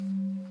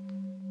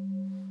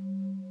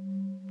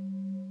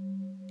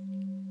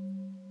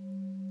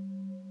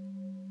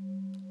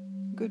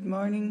Good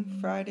morning,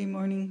 Friday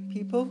morning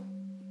people.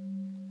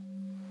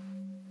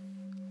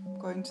 I'm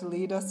going to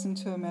lead us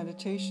into a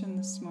meditation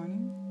this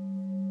morning.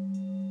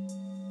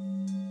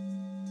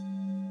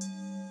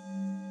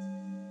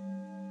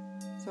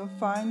 So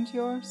find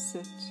your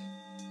sit.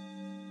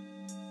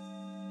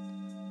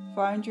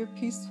 Find your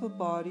peaceful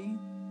body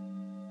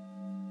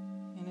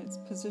in its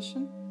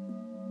position.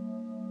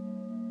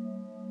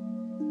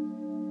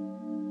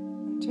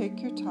 And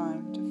take your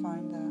time to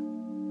find that.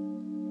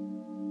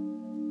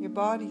 Your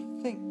body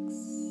thinks.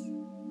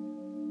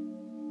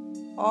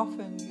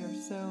 Often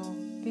you're so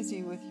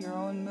busy with your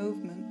own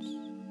movement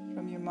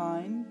from your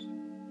mind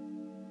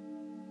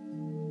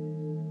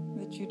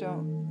that you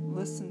don't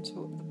listen to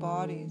what the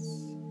body's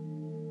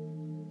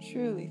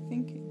truly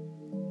thinking.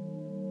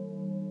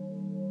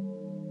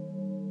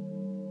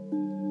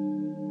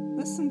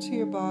 Listen to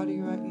your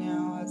body right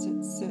now as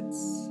it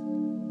sits.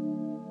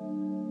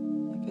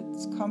 If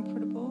it's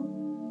comfortable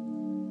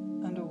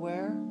and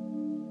aware.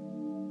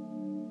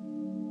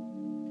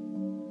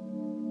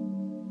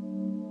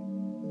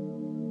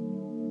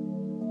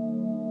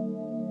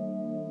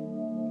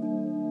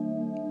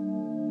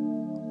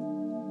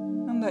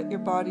 And let your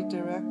body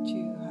direct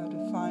you how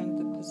to find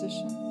the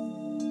position.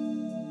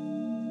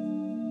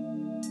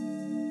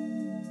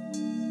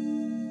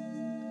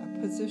 A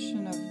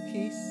position of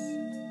peace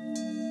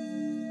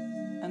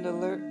and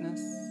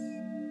alertness.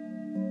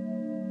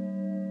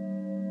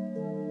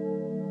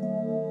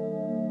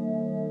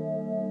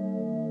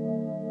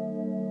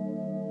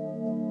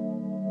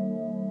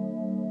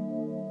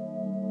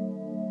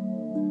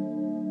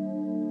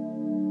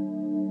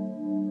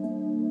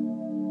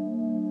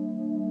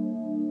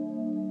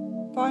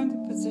 Find the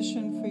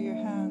position for your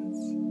hands.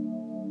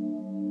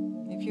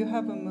 If you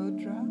have a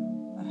mudra,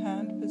 a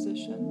hand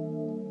position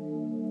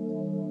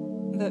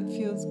that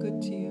feels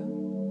good to you,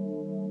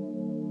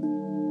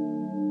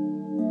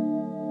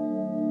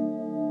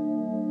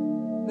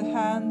 the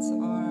hands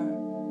are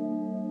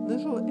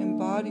little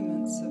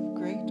embodiments of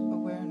great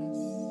awareness.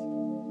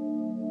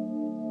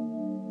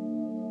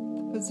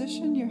 The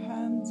position your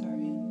hands are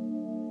in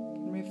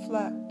can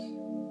reflect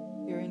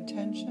your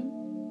intention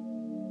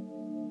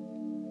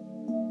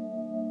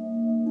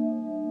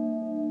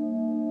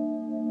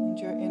and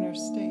your inner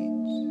state.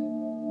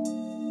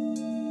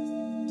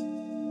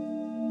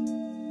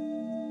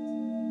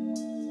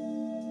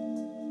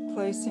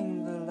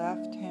 Placing the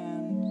left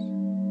hand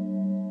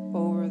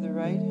over the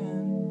right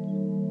hand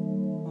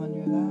on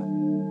your lap,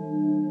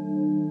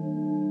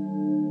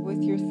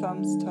 with your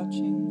thumbs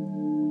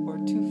touching or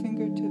two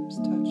fingertips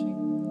touching.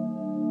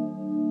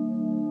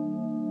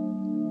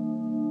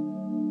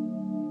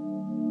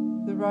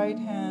 The right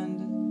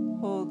hand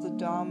holds a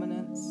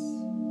dominance,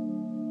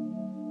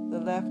 the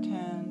left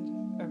hand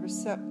a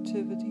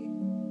receptivity,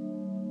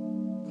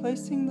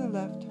 placing the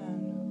left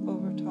hand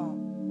over top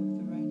of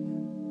the right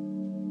hand.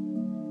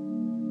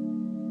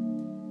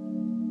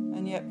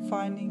 And yet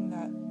finding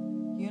that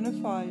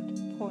unified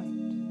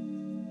point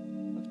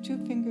of two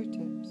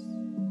fingertips.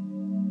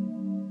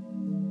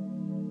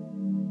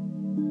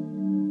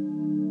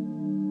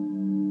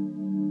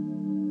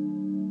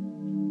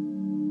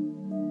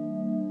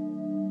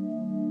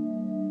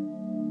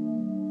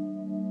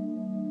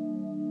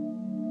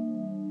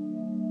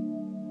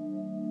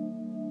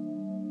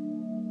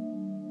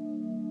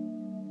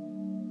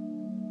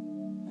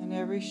 And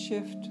every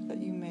shift that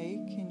you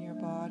make in your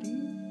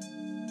body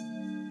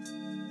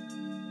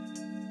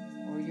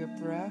or your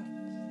breath,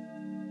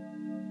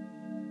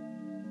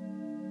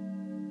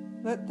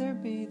 let there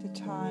be the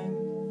time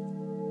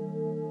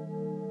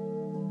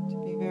to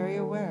be very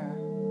aware,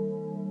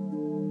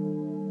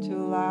 to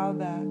allow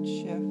that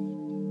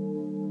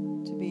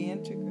shift to be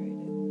integrated.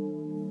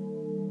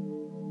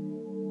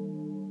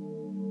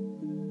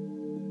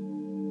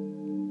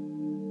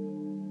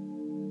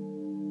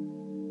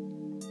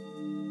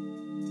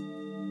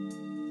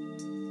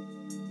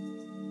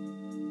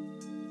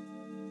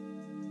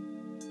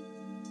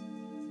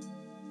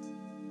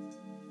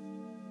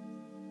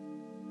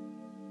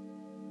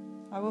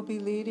 I will be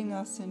leading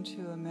us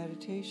into a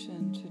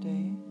meditation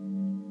today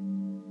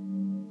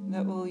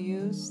that will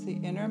use the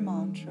inner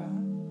mantra,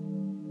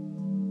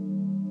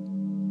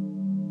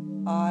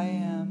 I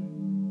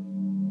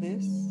am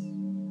this,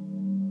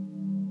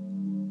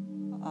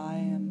 I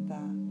am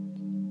that.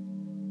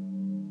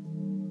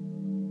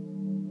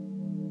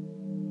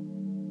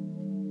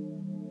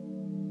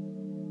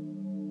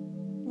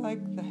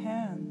 Like the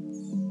hands,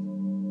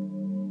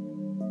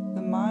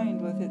 the mind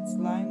with its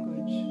language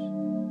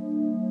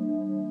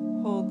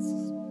holds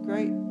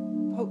great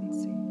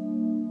potency.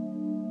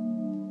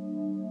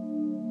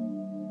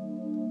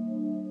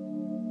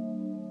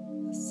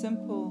 A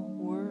simple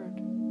word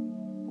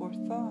or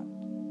thought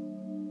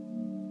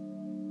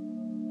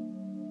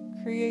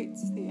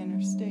creates the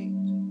inner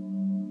state.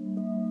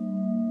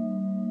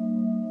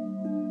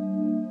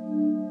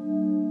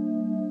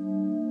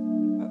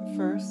 But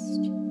first,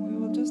 we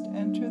will just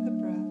enter the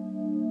breath,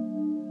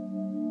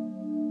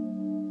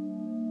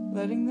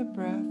 letting the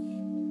breath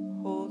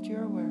hold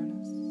your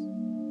awareness.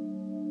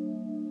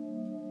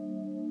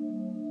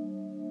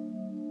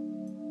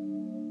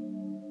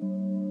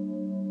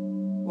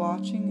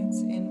 watching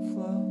its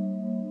inflow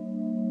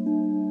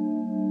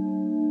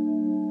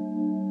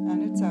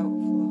and its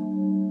outflow.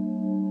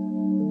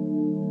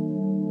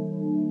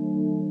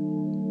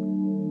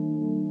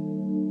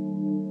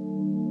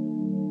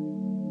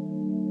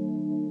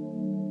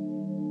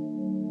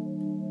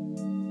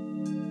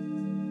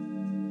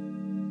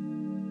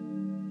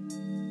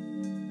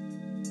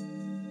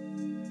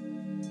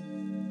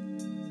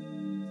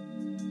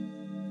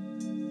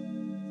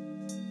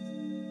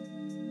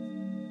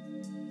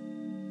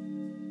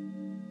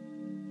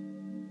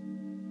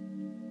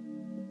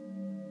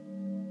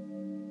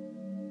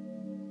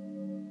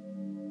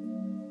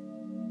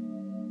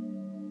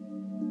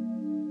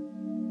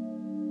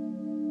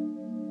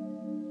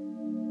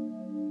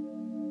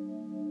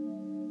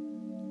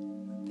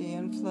 The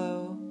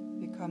inflow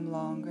become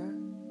longer,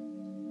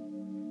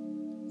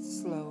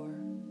 slower.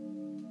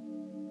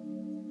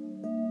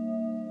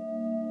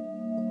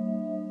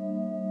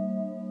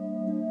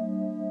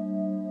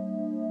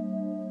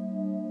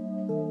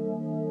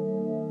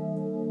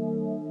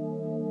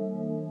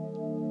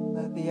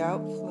 Let the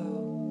outflow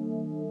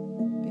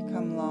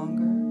become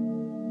longer,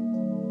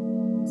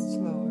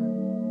 slower.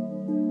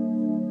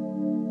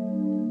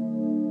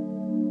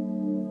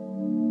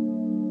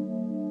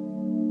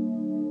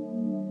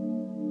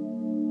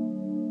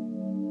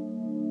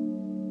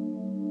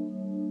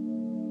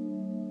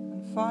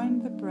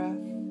 Find the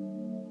breath.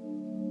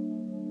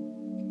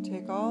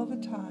 Take all the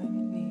time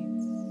it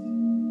needs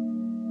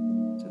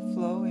to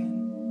flow in.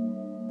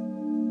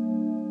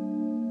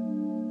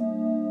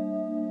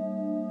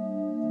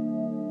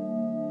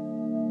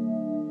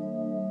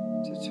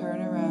 To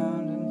turn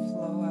around and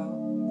flow out.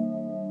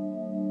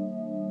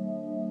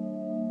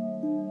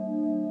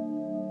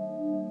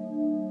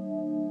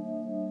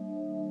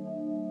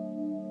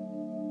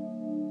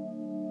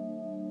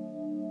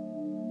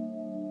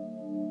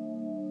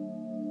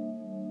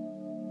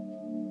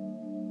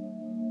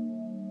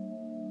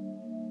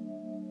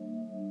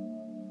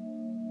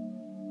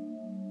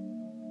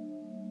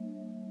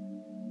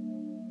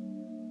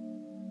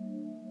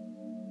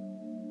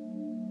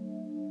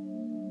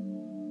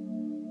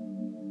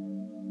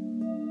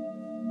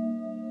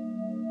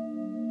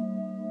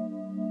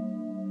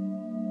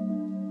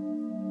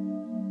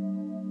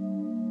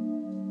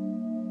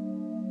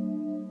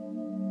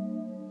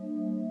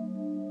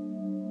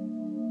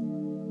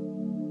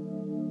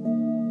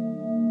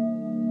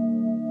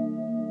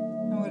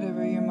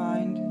 Whatever your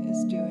mind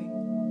is doing,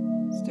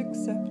 just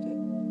accept it.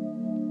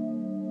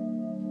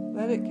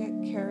 Let it get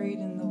carried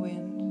in the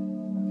wind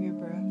of your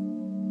breath.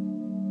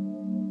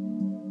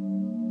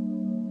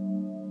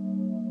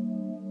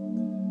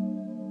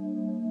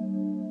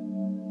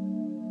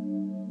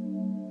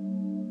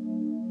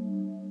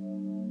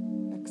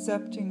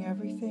 Accepting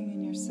everything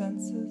in your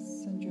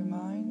senses and your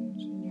mind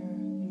and your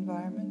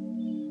environment.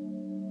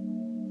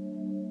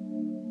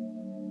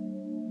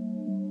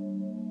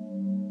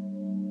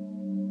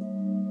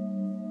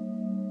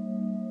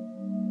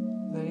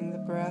 Letting the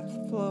breath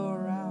flow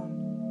around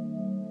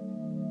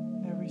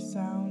every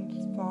sound,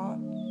 thought,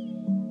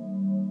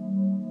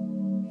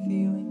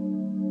 feeling,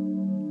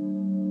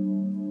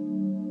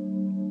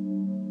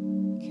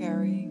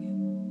 carrying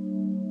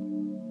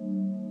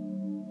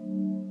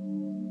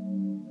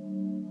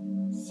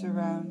it,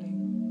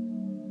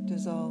 surrounding,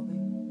 dissolving.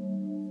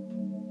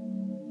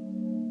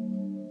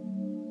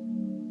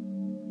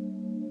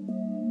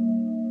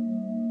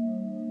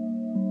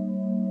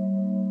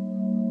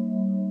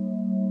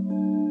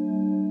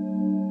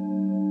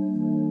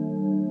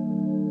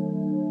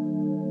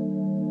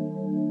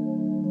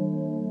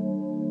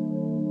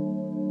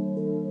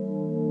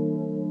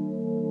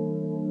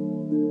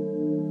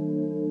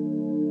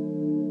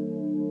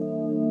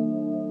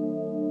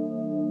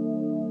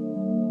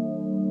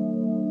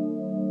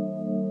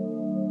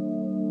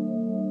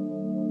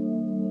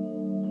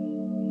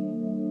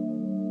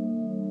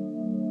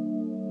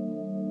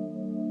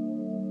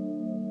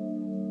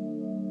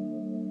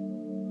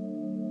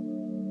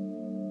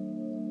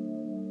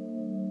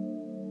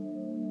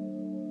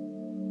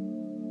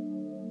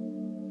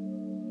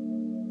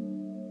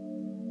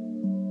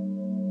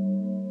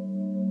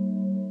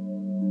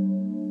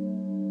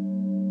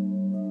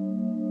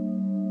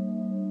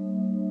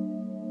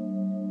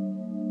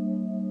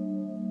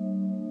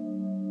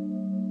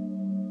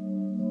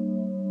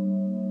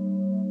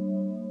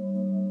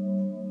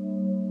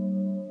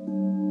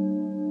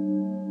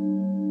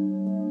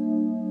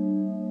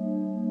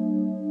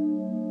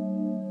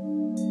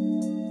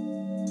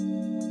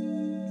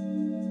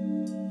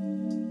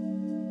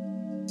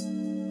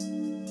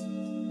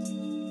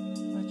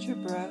 Your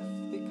breath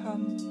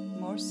become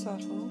more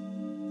subtle.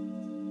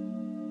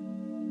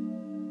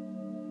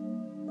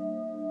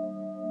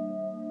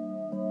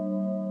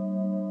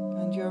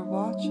 And you're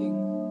watching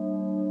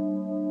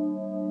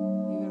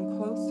even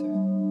closer.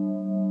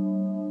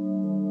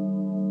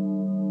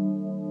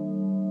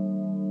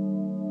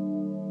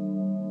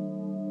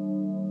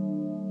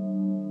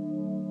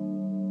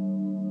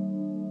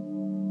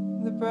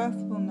 The breath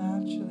will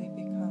naturally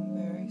become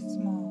very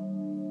small,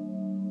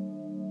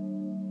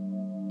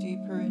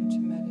 deeper into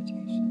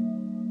meditation.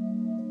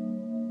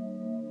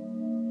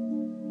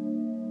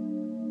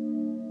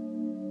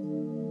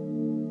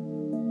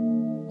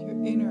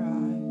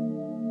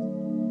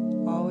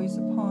 gaze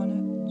upon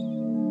it.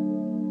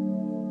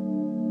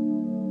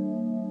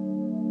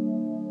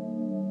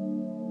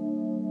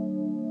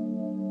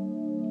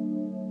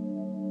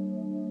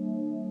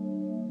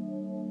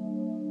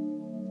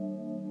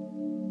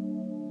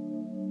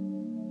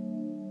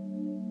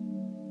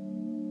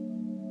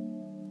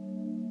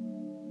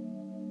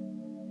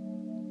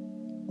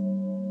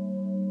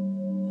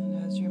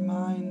 And as your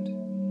mind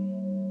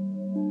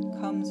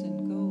comes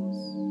and goes,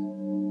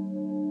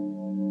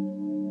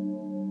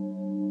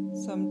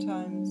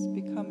 sometimes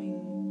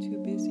becoming too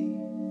busy,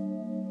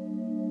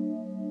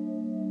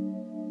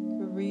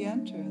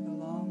 re-enter the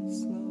long,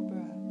 slow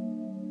breath.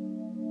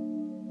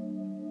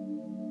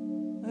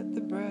 Let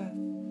the breath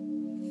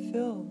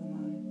fill the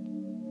mind.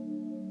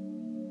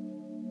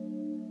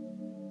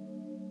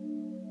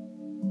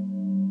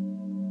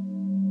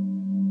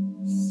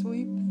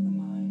 Sweep the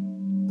mind.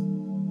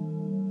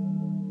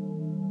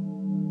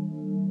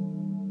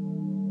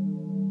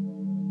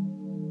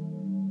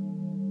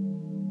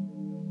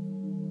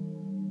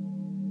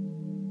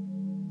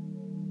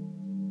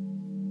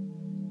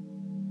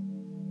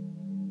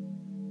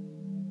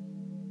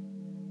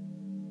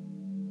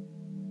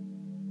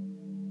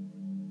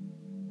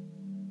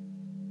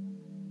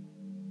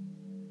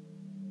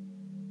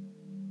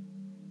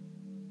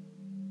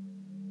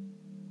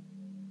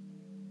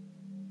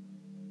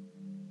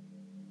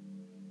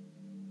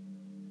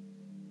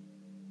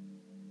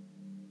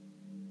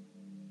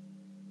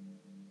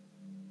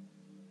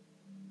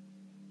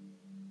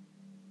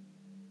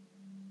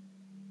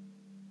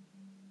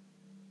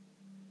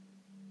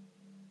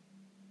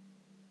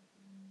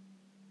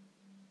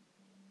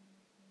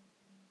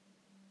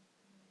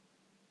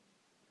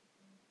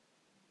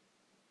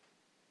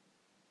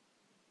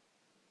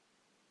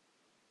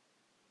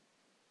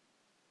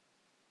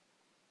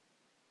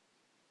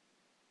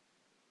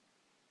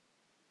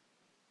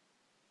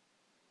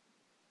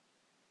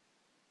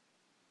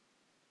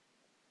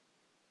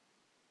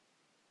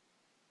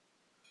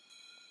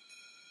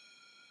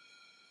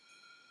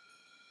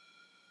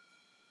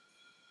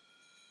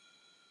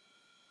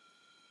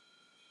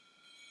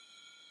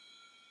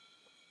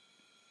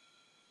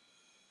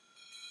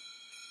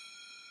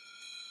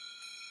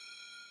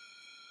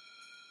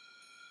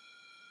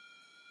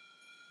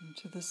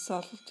 Into the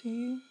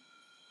subtlety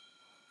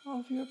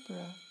of your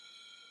breath,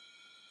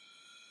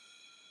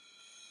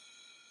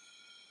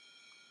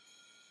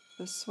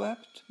 the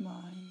swept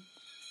mind,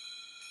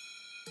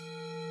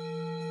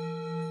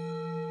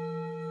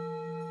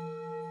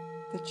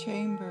 the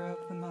chamber of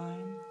the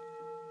mind,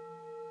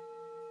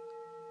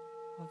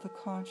 of the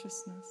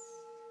consciousness.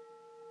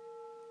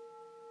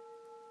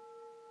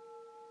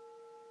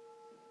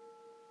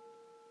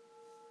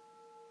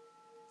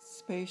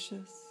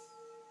 Spacious,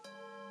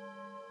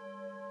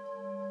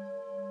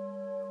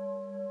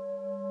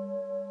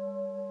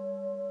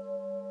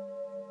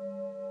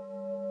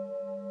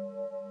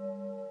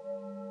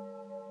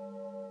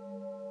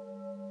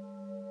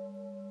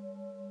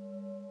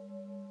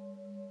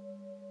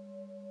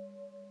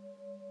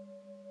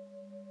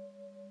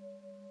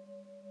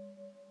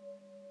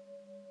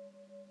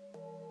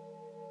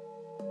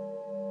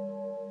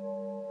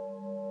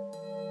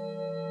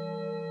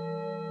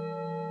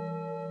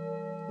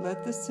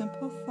 let the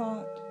simple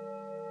thought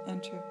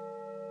enter.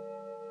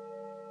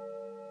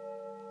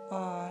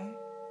 I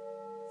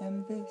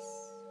am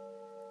this.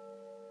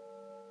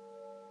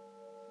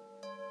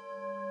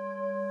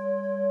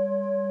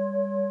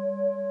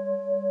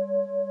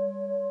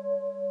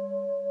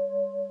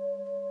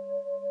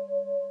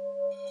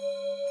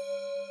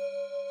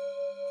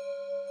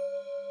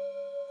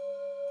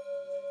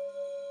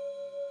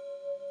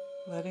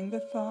 Letting the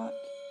thought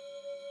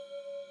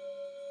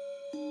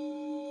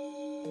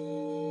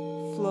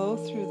flow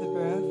through the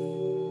breath,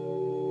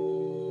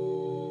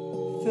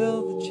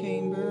 fill the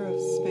chamber of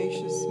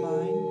spacious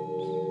mind.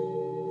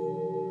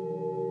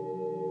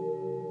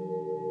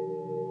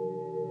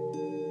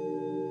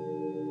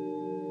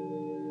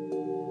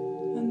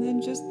 And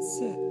then just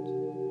sit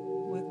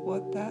with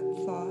what that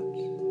thought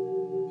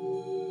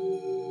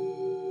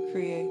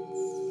creates.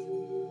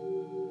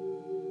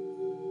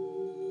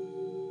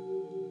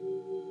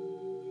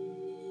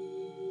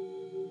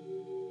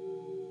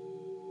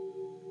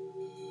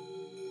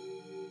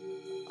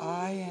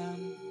 I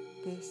am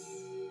this.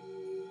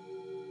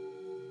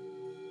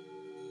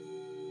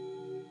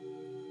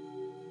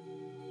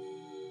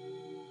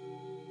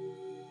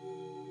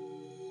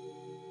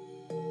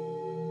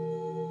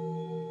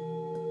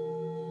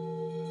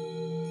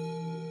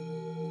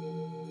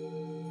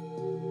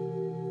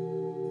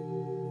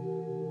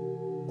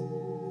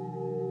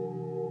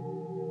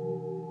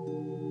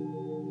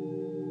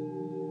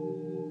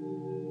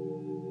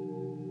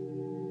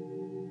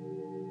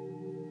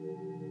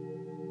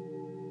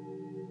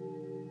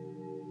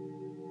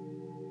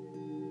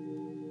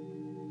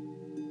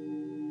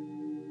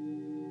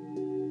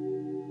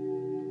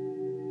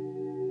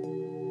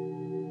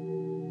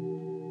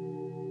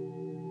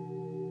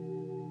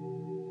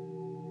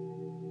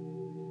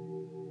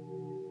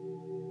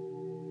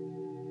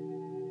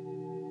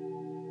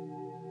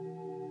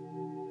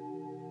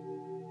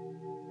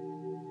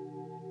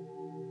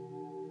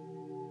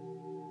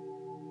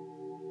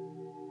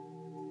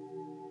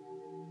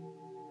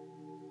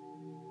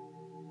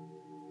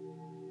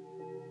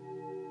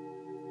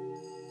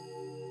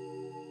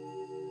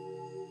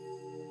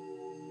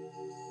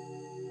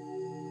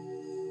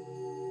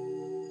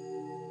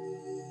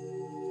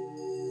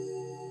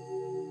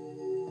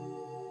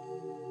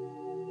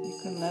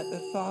 let the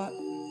thought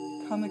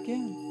come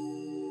again,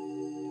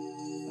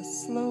 a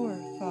slower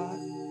thought,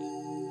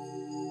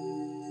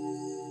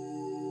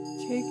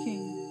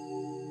 taking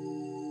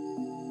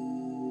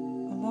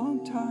a long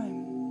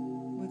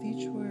time with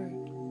each word,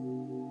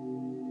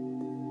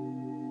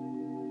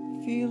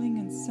 feeling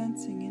and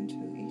sensing into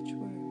each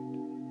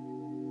word.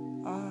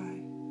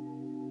 I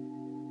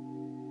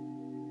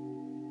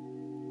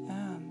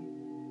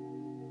am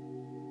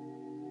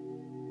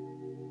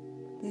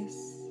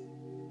this.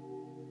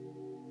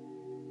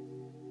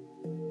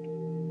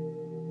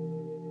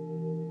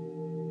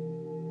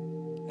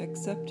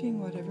 Accepting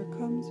whatever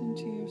comes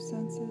into your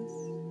senses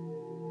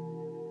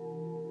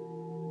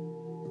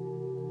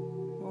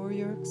or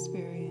your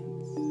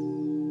experience.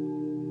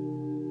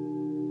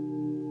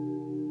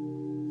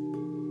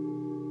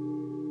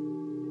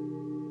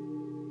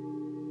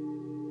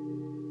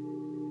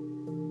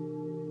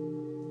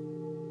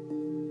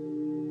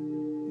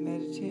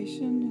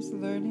 Meditation is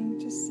learning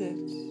to sit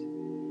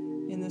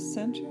in the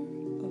center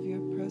of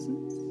your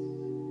presence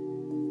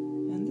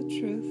and the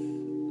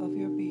truth of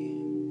your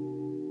being,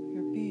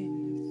 your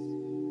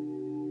beingness.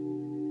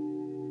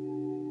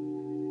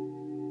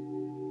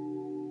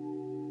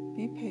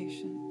 Be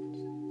patient.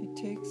 It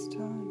takes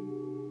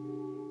time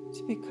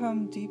to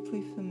become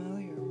deeply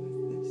familiar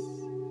with this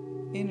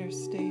inner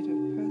state of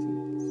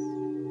presence.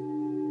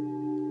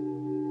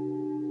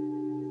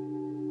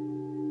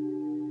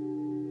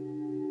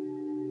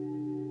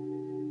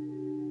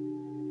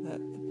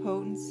 Let the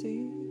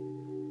potency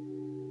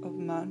of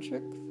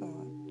mantric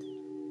thought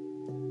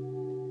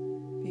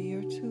be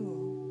your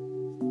tool.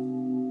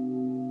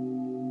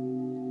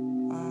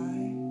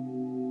 I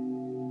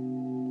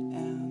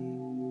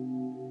am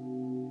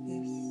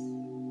this.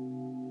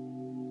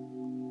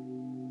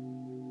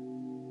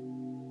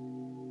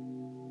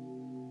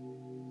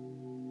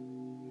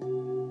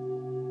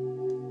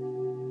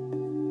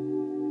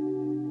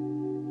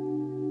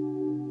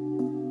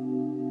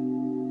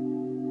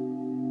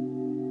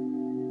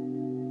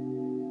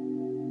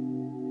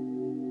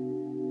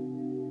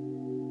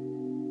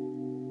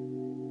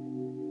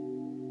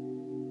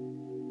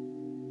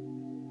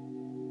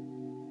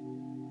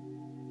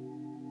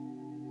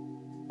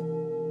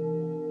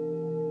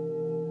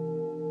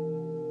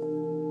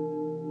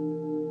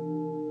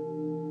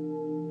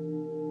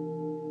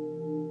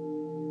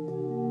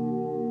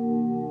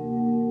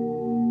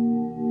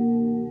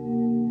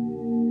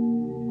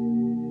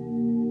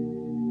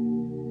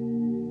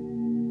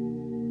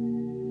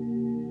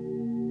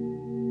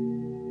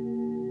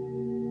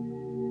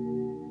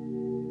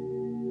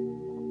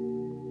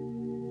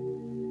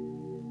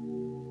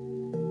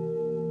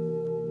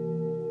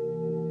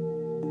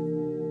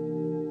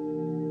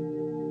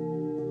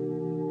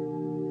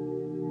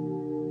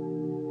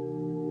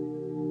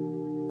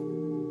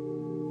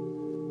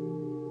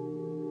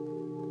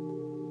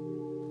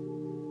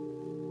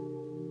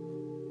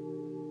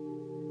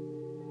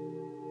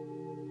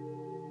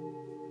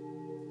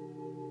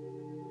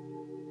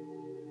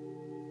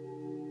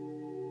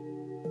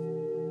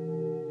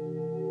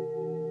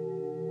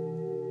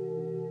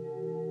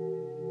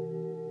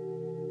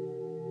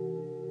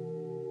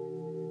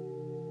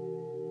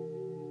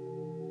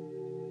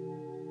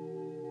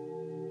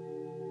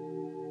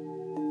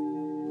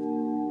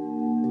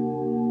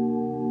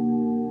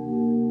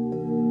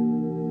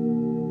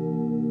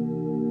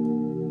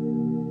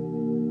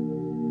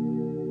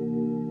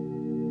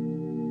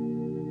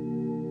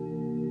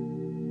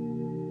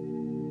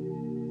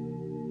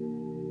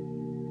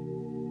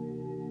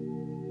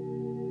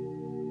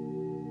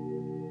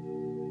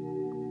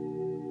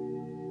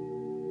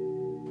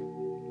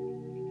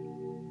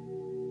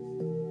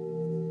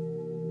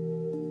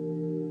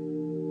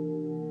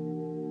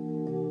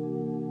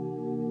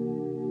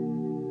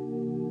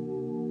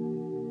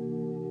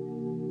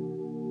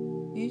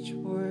 Each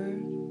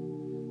word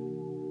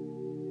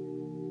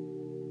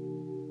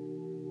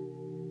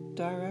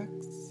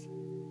directs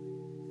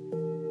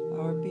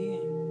our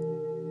being.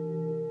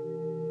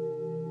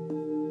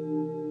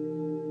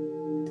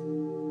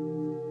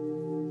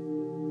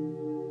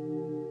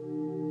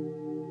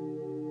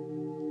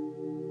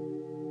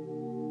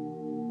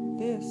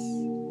 This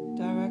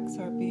directs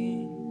our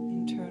being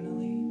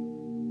internally,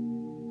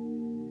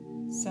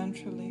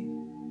 centrally,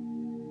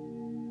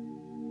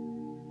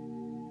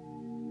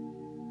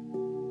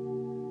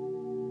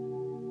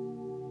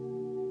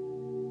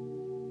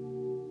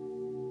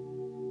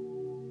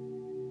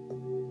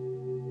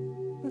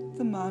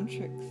 the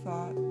mantric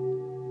thought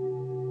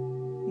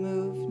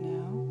move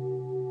now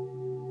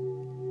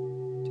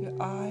to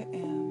I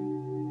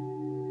am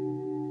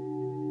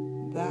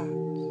that.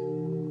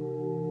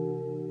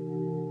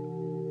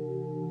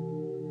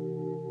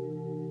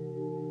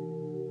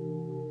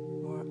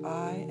 Or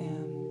I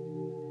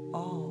am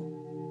all.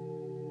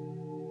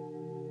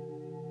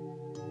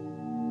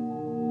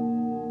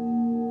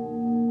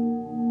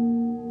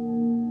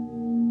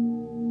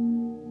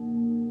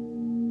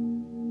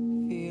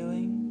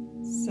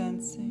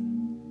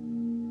 Sensing,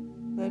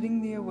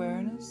 letting the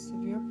awareness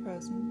of your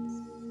presence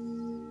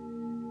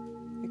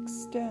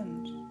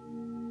extend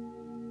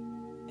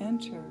and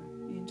enter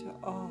into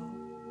all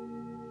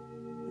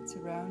that's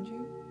around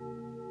you,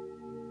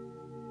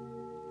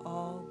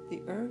 all the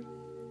earth,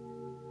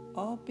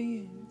 all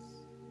beings.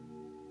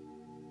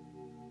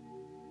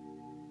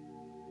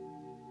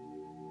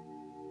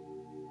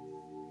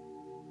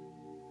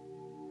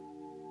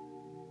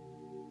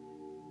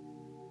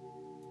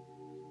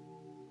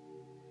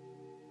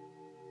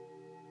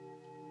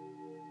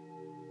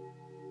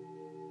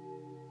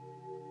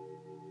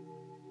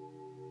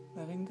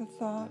 Letting the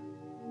thought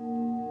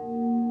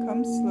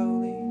come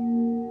slowly,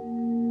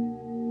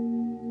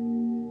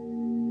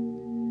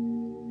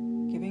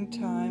 giving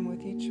time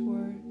with each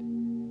word,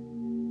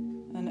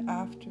 and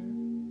after,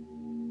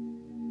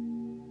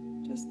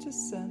 just to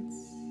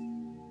sense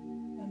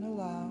and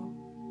allow.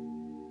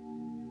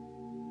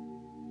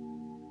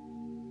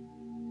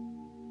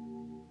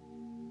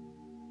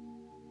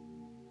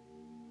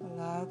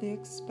 Allow the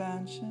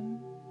expansion,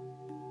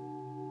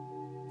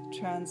 the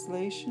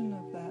translation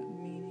of that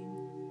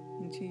meaning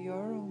into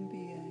your own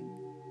being.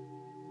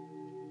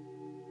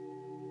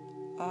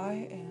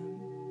 I am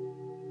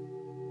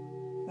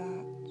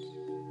that.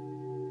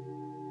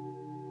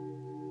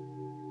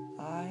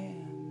 I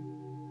am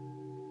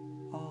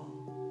all.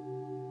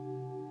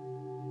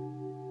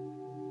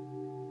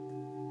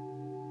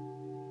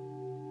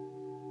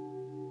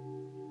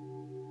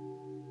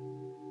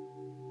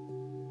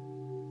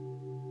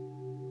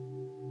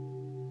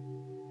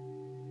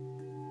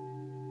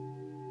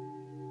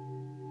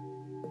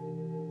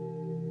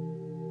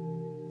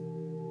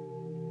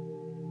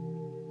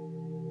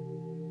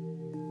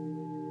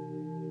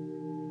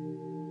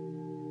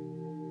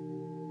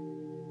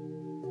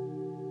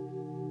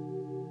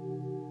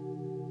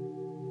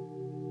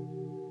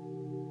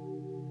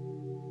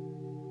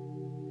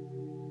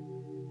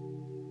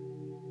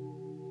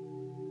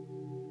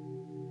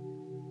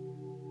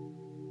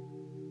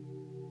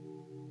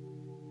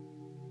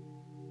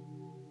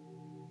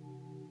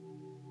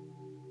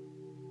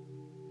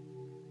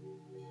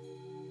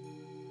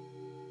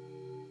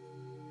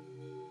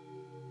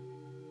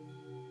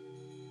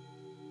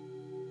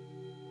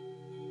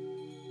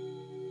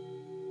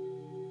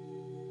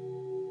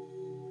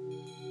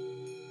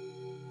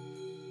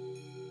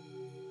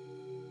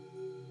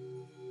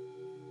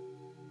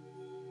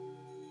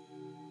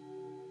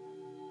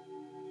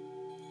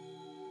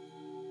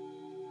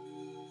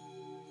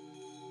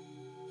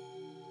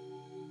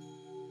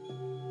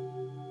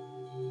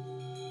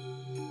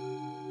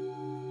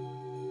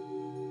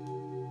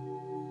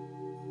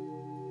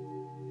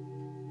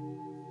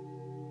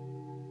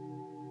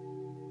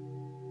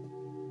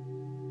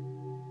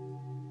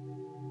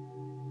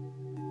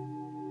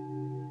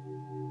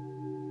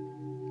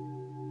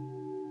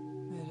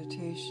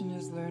 Meditation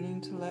is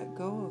learning to let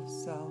go of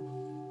self,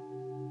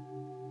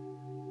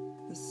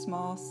 the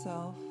small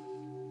self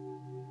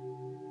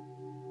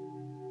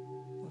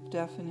of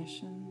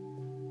definition,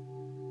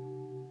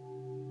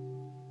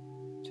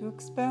 to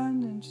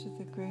expand into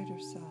the greater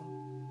self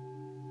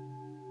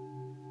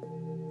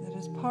that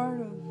is part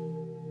of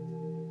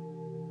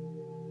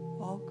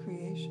all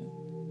creation,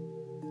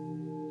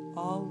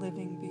 all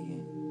living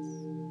beings.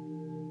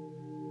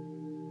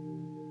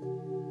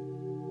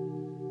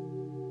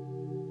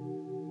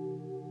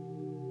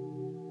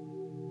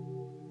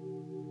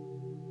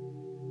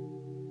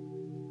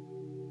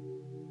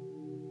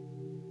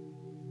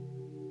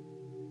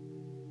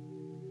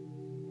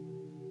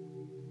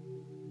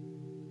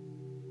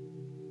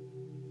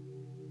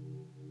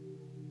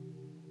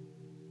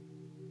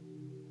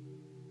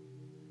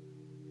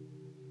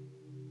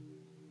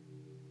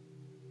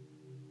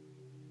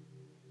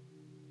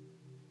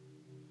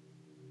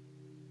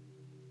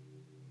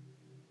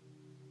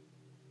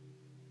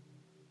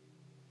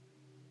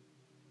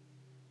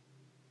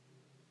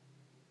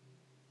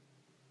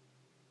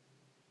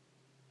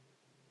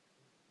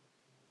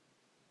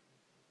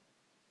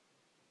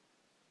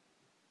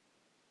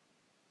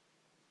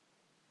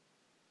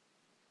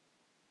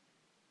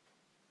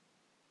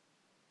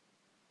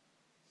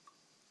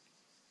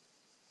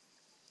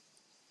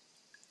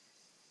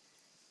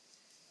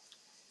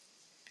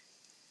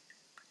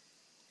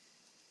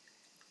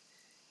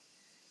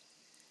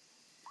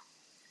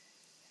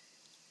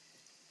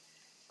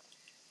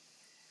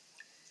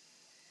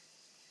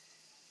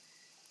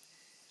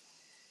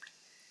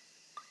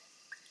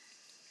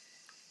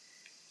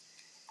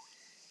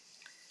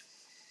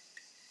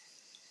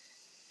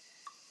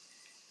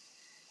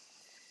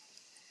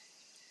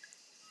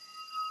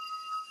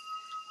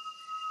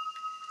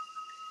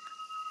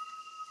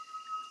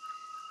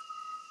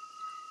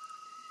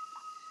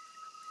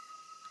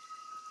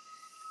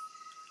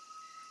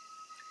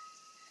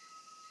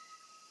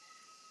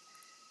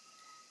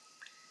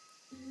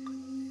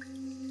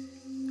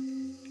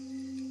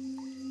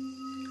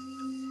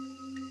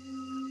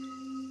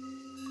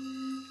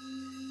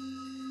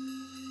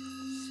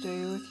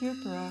 Stay with your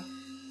breath,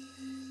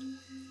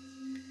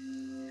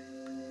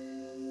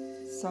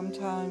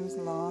 sometimes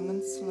long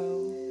and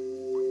slow,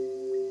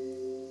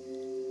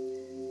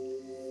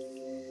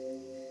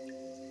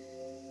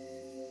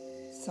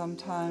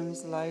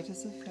 sometimes light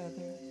as a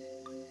feather.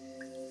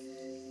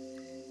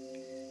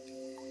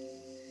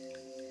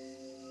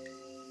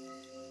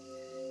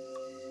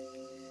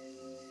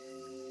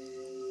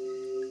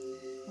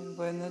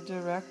 When the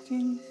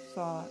directing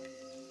thought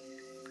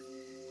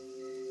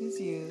is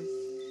used,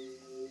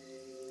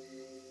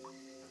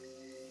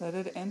 let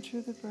it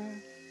enter the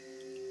breath.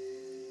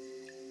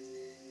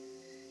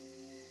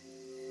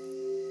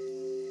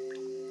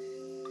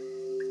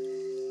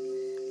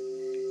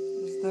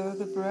 As though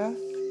the breath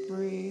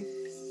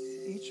breathes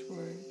each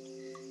word.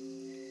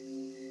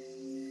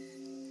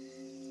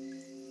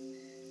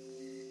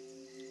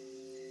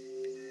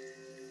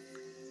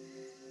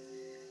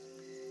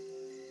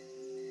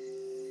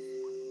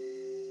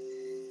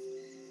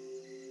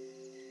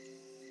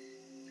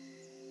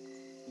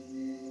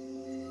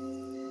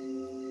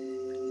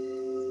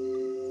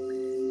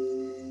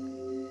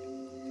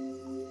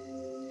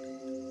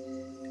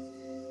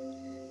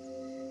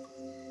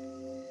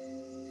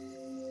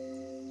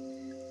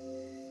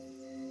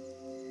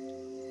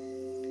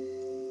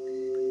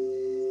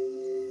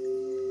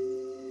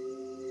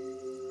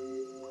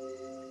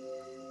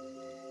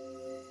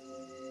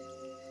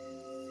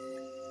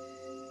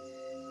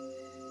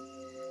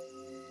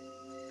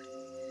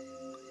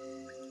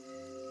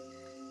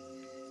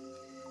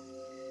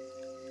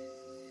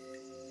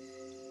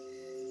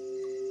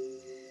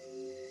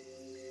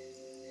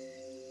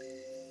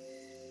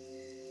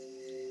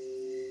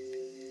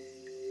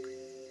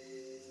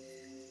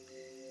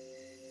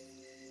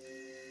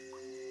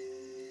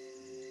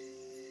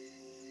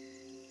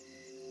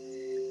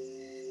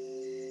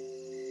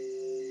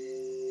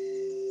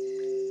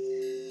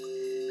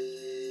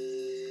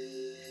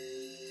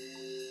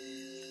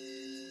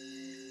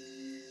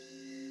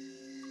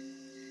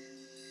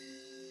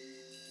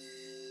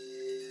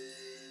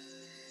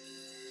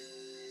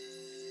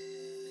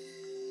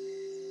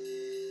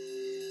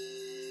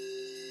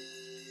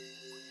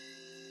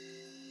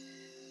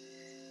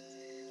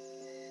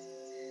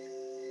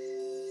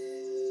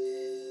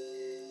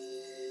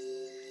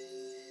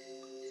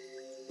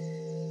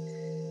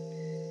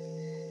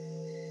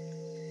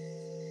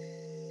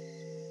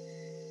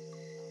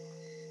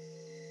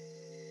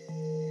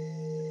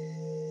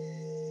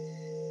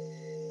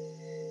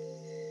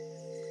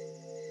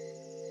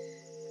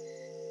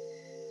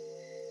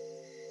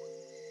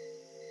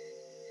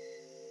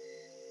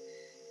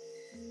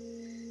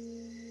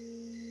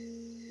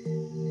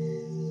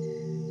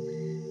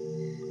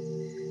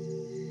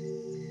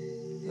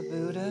 The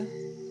Buddha,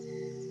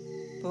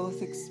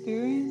 both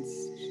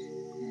experienced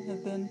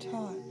and then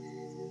taught.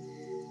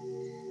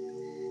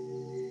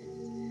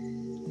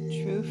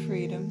 The true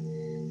freedom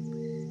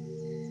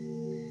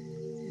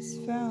is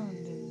found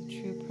in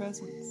the true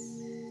presence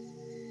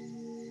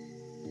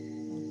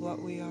of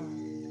what we are.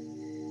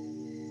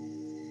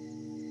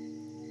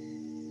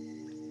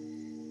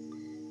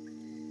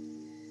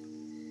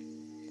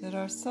 That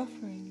our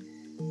suffering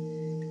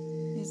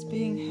is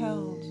being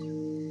held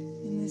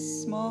in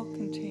this small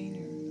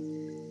container,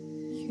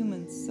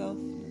 human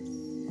selfness.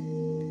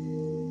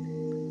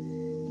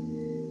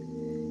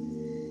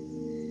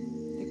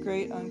 The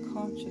great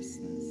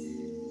unconsciousness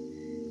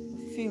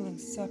of feeling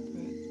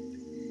separate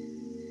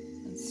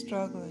and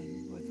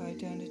struggling with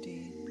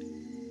identity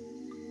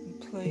and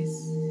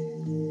place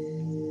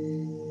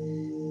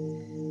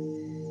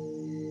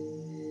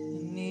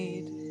and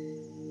need.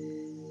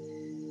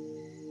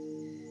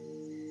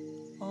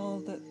 All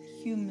that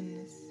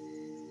humanness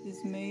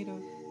is made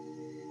of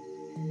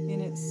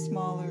in its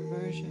smaller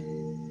version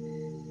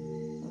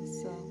of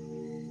self.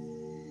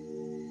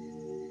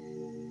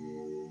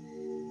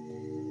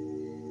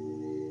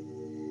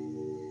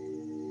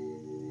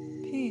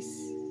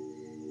 Peace,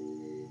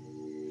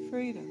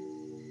 freedom,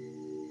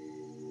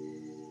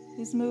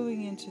 is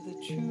moving into the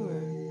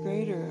truer,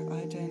 greater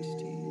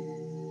identity,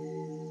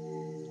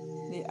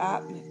 the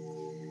Atmic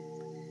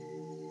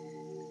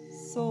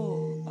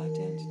soul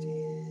identity.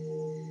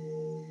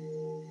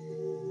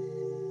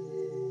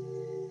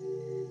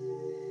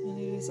 And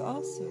it is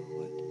also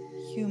what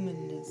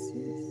humanness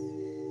is.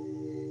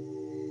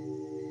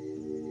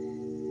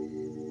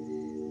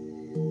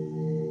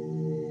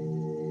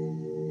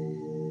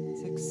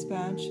 It's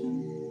expansion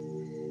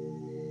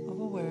of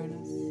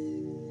awareness.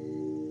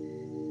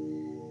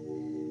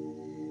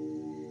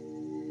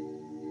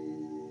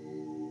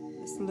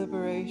 This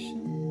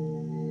liberation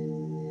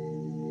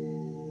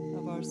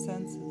of our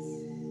senses.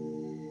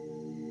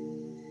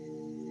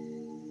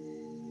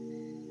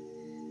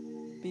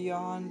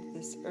 Beyond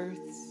this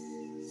earth's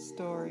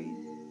story,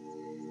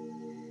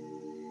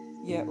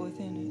 yet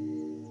within it.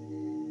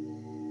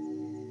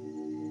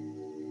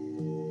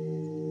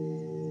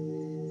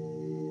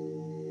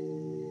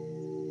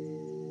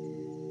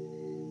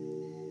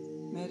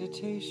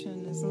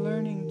 Meditation is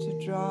learning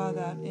to draw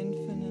that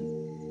infinite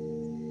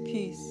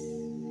peace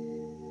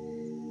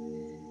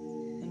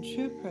and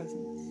true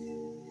presence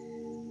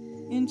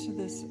into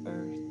this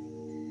earth,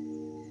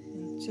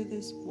 into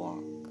this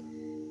walk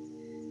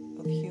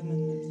of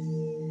humanness.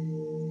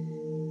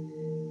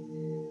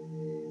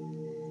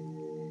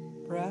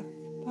 Breath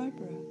by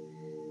breath.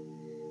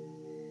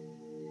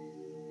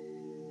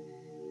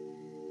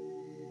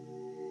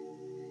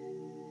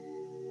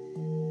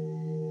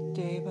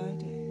 Day by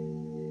day.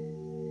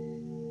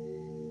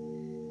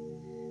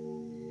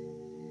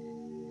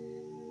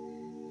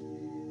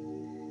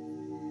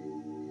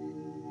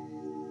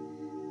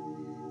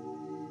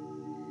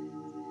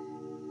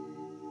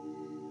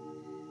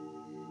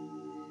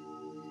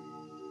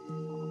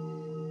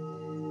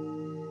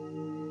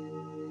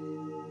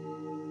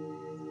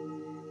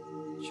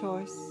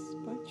 choice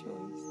by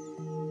choice.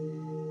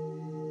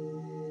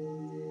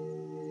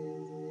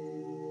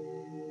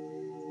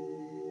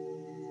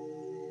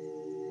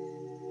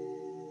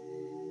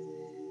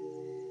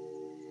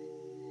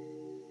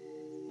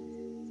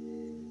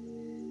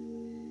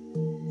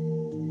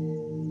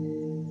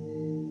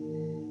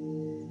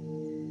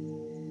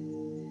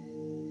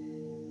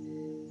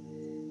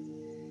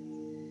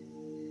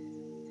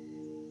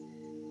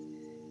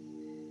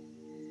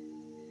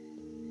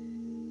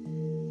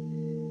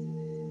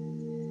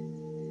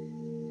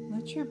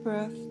 Let your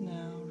breath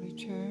now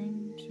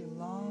return to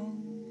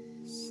long,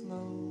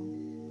 slow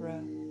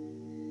breath,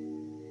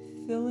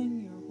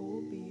 filling your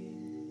whole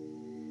being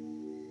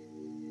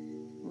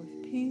with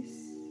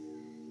peace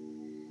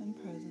and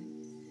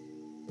presence.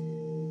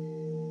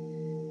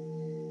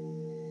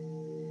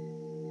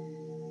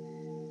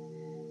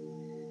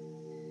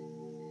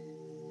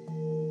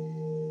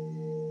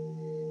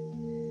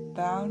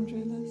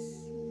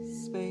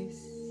 Boundaryless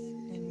space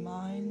in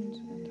mind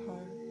and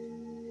heart.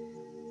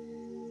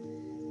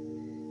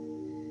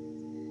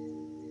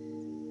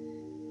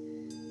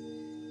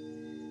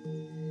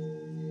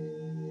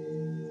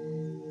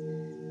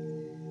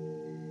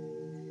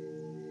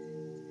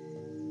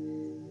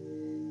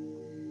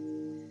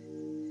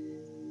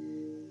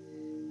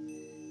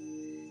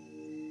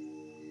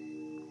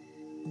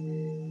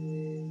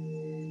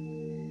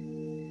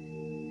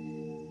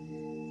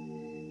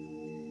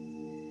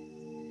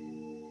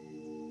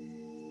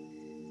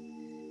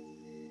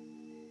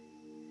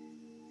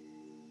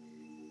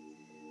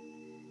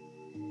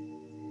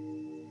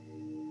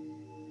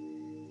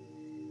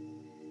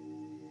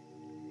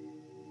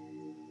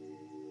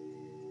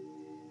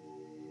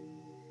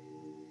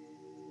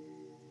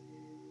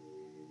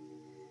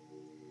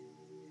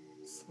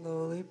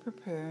 Slowly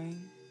preparing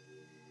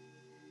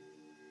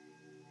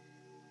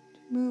to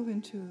move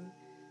into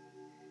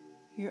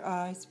your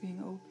eyes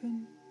being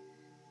open.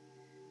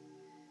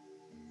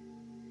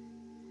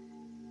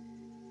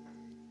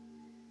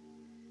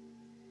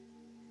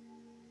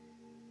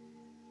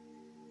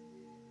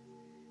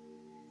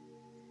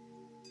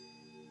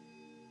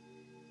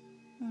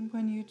 And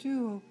when you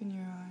do open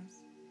your eyes,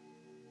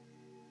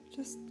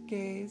 just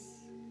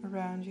gaze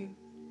around you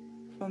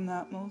from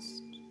that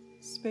most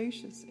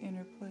spacious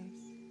inner place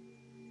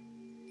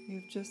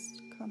you've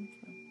just come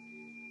from.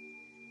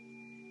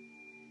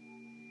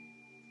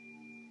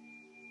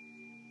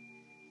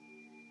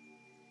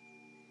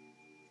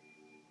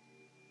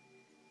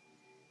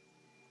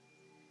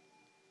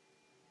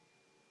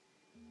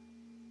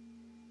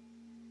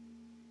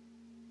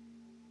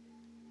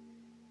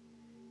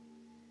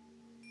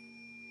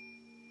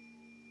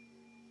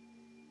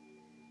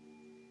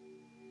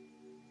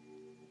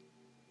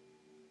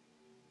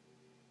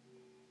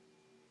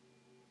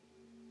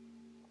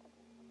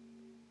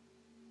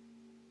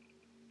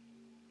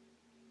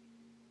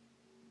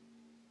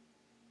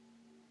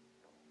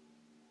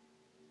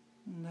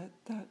 And let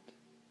that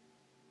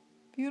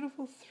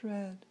beautiful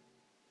thread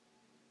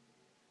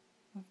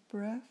of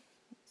breath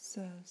that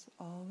says,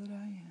 all that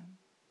I am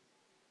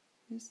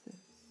is this,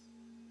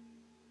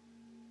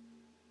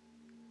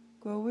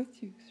 go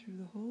with you through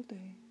the whole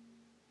day.